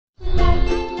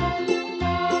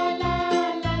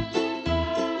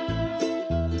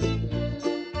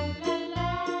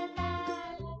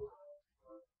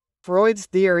Freud's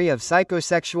theory of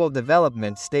psychosexual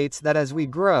development states that as we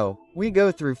grow, we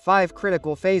go through 5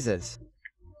 critical phases.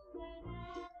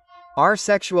 Our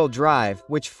sexual drive,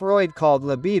 which Freud called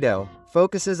libido,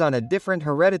 focuses on a different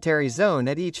hereditary zone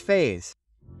at each phase.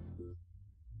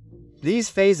 These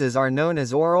phases are known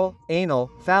as oral, anal,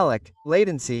 phallic,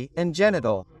 latency, and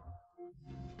genital.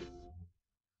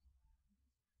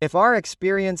 If our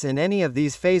experience in any of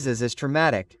these phases is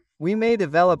traumatic, we may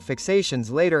develop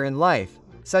fixations later in life,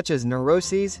 such as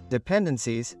neuroses,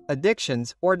 dependencies,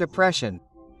 addictions, or depression.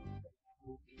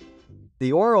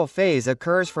 The oral phase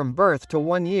occurs from birth to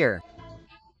 1 year.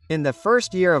 In the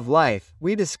first year of life,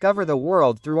 we discover the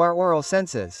world through our oral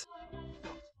senses.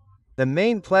 The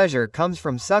main pleasure comes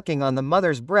from sucking on the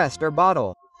mother's breast or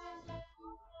bottle.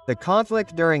 The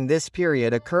conflict during this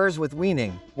period occurs with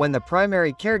weaning, when the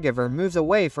primary caregiver moves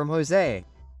away from Jose.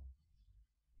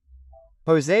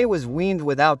 Jose was weaned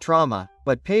without trauma,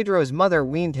 but Pedro's mother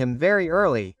weaned him very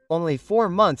early, only 4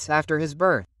 months after his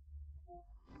birth.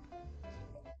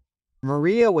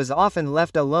 Maria was often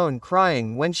left alone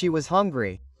crying when she was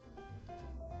hungry.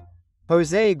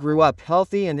 Jose grew up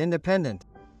healthy and independent.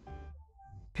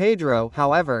 Pedro,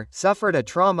 however, suffered a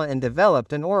trauma and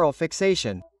developed an oral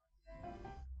fixation.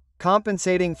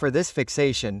 Compensating for this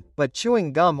fixation, but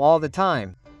chewing gum all the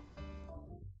time.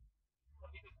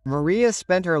 Maria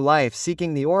spent her life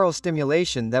seeking the oral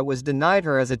stimulation that was denied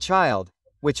her as a child,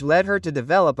 which led her to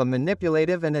develop a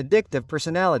manipulative and addictive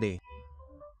personality.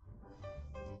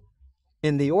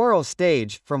 In the oral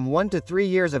stage, from 1 to 3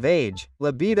 years of age,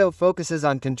 libido focuses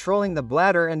on controlling the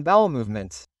bladder and bowel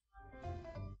movements.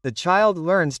 The child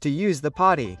learns to use the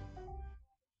potty.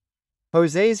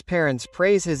 Jose's parents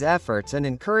praise his efforts and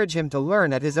encourage him to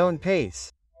learn at his own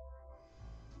pace.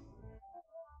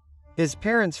 His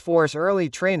parents force early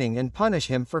training and punish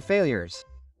him for failures.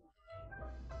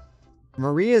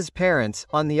 Maria's parents,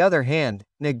 on the other hand,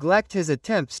 neglect his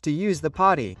attempts to use the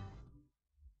potty.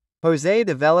 Jose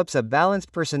develops a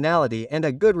balanced personality and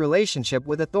a good relationship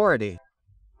with authority.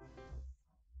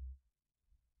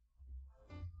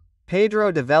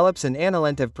 Pedro develops an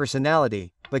analentive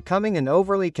personality, becoming an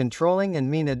overly controlling and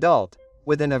mean adult,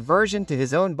 with an aversion to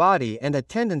his own body and a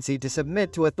tendency to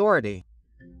submit to authority.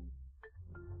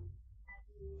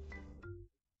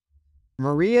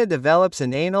 Maria develops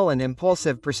an anal and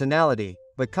impulsive personality,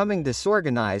 becoming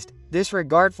disorganized,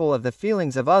 disregardful of the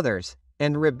feelings of others,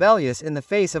 and rebellious in the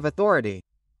face of authority.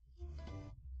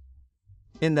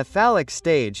 In the phallic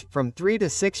stage, from 3 to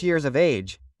 6 years of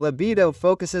age, libido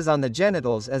focuses on the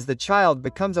genitals as the child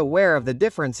becomes aware of the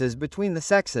differences between the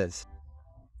sexes.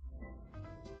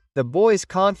 The boy's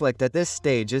conflict at this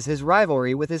stage is his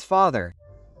rivalry with his father.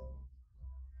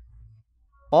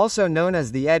 Also known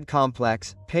as the Ed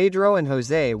complex, Pedro and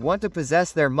Jose want to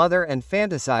possess their mother and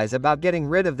fantasize about getting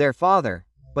rid of their father,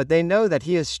 but they know that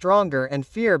he is stronger and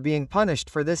fear being punished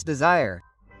for this desire.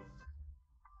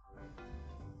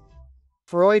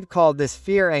 Freud called this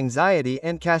fear anxiety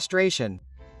and castration.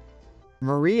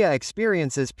 Maria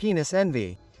experiences penis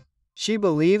envy. She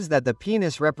believes that the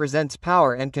penis represents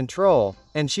power and control,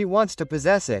 and she wants to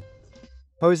possess it.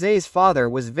 Jose's father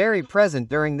was very present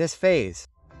during this phase.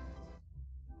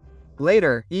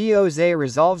 Later, Jose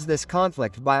resolves this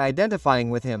conflict by identifying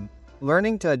with him,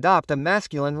 learning to adopt a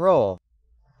masculine role.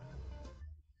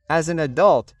 As an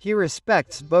adult, he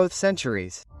respects both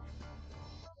centuries.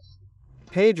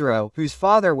 Pedro, whose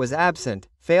father was absent,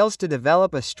 fails to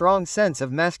develop a strong sense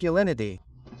of masculinity.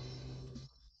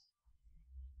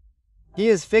 He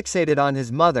is fixated on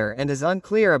his mother and is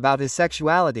unclear about his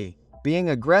sexuality, being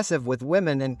aggressive with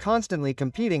women and constantly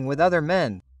competing with other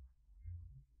men.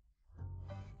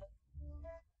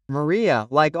 Maria,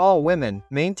 like all women,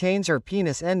 maintains her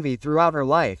penis envy throughout her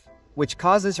life, which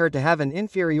causes her to have an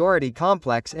inferiority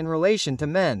complex in relation to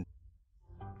men.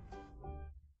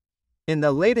 In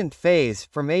the latent phase,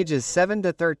 from ages 7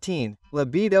 to 13,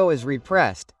 libido is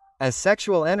repressed, as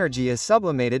sexual energy is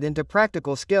sublimated into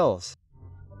practical skills.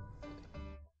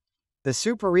 The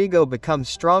superego becomes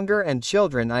stronger and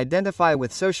children identify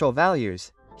with social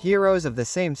values, heroes of the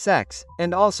same sex,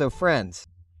 and also friends.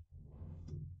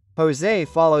 Jose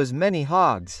follows many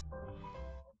hogs.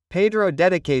 Pedro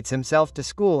dedicates himself to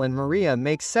school and Maria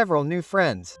makes several new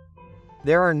friends.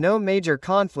 There are no major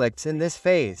conflicts in this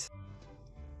phase.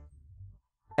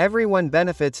 Everyone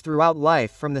benefits throughout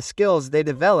life from the skills they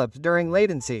developed during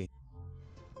latency.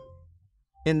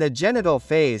 In the genital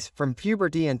phase, from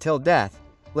puberty until death,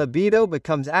 libido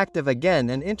becomes active again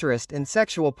and interest in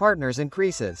sexual partners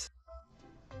increases.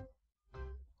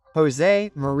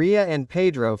 Jose, Maria and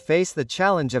Pedro face the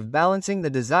challenge of balancing the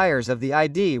desires of the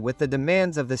ID with the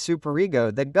demands of the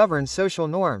superego that governs social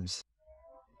norms.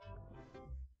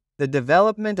 The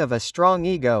development of a strong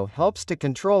ego helps to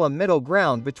control a middle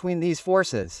ground between these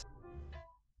forces.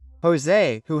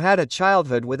 Jose, who had a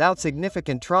childhood without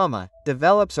significant trauma,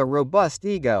 develops a robust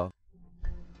ego.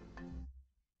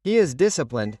 He is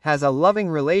disciplined, has a loving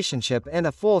relationship and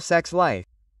a full sex life.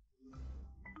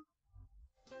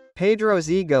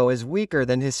 Pedro's ego is weaker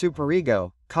than his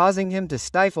superego, causing him to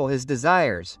stifle his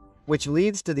desires, which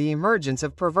leads to the emergence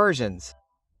of perversions.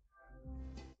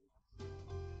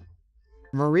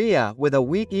 Maria, with a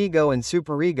weak ego and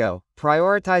superego,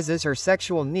 prioritizes her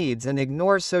sexual needs and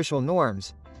ignores social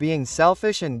norms, being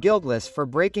selfish and guiltless for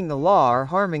breaking the law or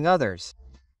harming others.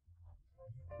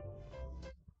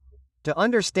 To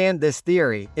understand this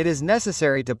theory, it is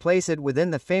necessary to place it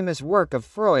within the famous work of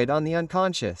Freud on the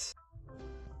unconscious.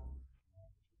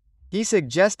 He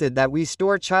suggested that we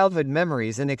store childhood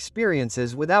memories and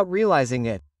experiences without realizing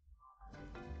it.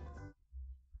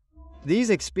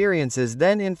 These experiences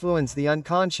then influence the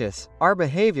unconscious, our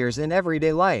behaviors in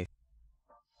everyday life.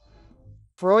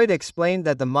 Freud explained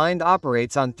that the mind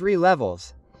operates on 3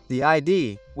 levels: the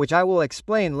ID, which I will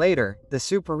explain later, the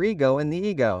superego and the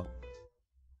ego.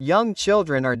 Young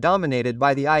children are dominated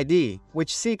by the ID,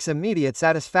 which seeks immediate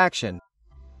satisfaction.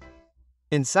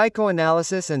 In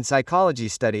psychoanalysis and psychology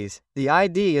studies, the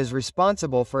ID is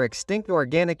responsible for extinct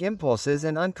organic impulses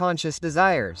and unconscious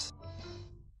desires.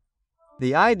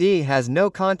 The ID has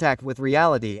no contact with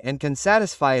reality and can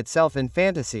satisfy itself in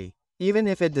fantasy, even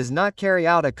if it does not carry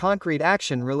out a concrete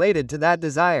action related to that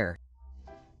desire.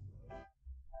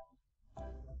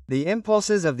 The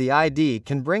impulses of the ID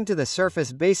can bring to the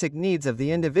surface basic needs of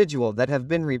the individual that have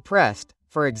been repressed,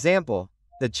 for example,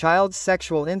 the child's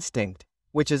sexual instinct,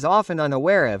 which is often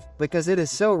unaware of, because it is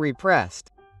so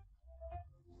repressed.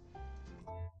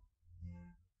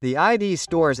 The ID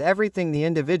stores everything the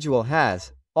individual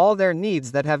has, all their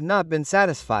needs that have not been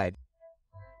satisfied.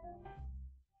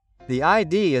 The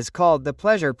ID is called the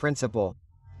pleasure principle.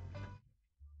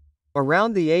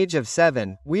 Around the age of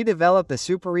 7, we develop the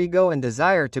superego and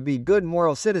desire to be good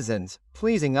moral citizens,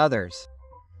 pleasing others.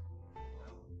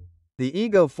 The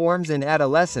ego forms in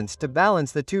adolescence to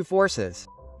balance the 2 forces.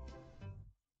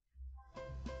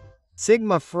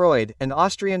 Sigmund Freud, an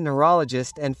Austrian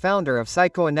neurologist and founder of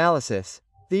psychoanalysis,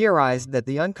 theorized that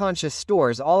the unconscious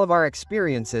stores all of our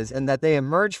experiences and that they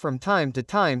emerge from time to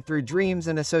time through dreams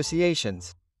and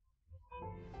associations.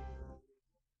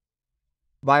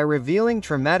 By revealing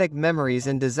traumatic memories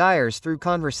and desires through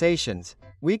conversations,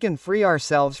 we can free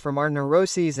ourselves from our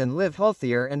neuroses and live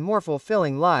healthier and more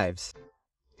fulfilling lives.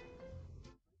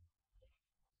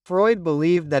 Freud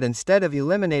believed that instead of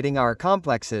eliminating our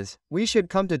complexes, we should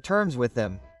come to terms with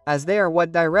them, as they are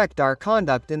what direct our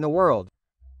conduct in the world.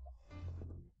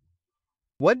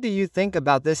 What do you think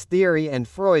about this theory and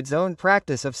Freud's own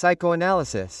practice of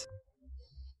psychoanalysis?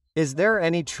 Is there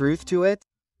any truth to it?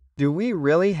 Do we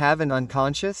really have an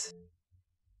unconscious?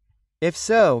 If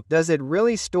so, does it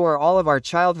really store all of our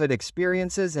childhood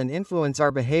experiences and influence our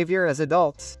behavior as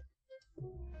adults?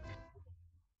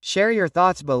 Share your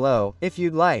thoughts below, if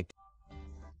you'd like.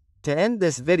 To end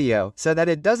this video, so that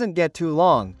it doesn't get too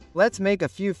long, let's make a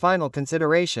few final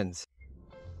considerations.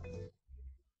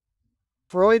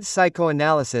 Freud's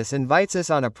psychoanalysis invites us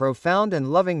on a profound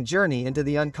and loving journey into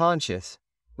the unconscious,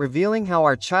 revealing how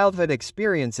our childhood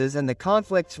experiences and the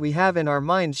conflicts we have in our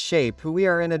minds shape who we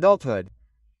are in adulthood.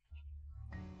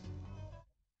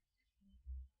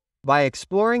 By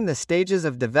exploring the stages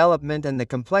of development and the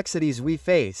complexities we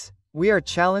face, we are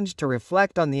challenged to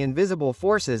reflect on the invisible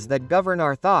forces that govern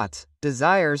our thoughts,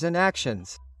 desires, and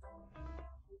actions.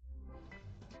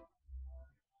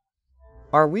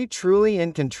 Are we truly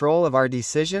in control of our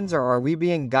decisions, or are we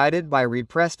being guided by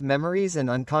repressed memories and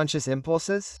unconscious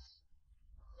impulses?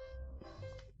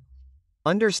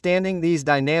 Understanding these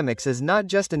dynamics is not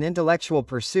just an intellectual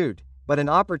pursuit, but an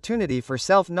opportunity for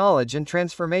self-knowledge and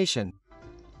transformation.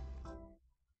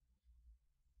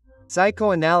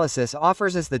 Psychoanalysis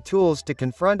offers us the tools to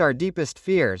confront our deepest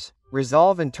fears,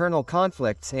 resolve internal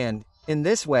conflicts and, in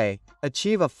this way,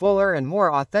 achieve a fuller and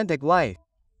more authentic life.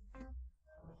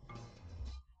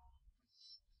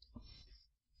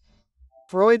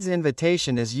 Freud's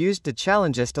invitation is used to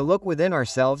challenge us to look within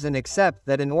ourselves and accept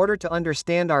that in order to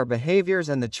understand our behaviors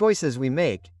and the choices we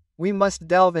make, we must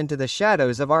delve into the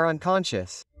shadows of our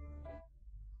unconscious.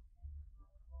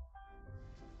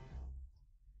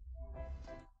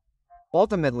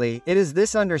 Ultimately, it is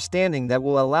this understanding that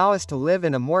will allow us to live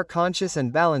in a more conscious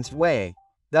and balanced way,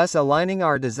 thus aligning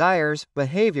our desires,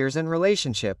 behaviors, and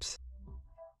relationships.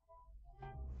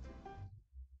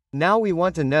 Now we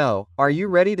want to know, are you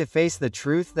ready to face the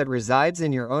truth that resides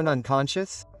in your own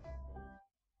unconscious?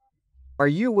 Are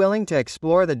you willing to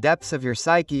explore the depths of your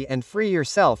psyche and free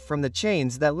yourself from the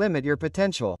chains that limit your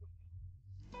potential?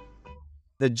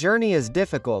 The journey is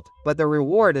difficult, but the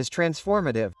reward is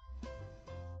transformative.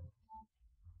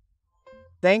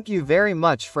 Thank you very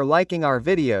much for liking our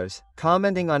videos,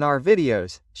 commenting on our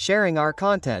videos, sharing our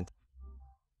content.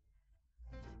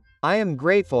 I am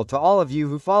grateful to all of you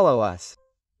who follow us.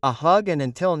 A hug and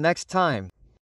until next time.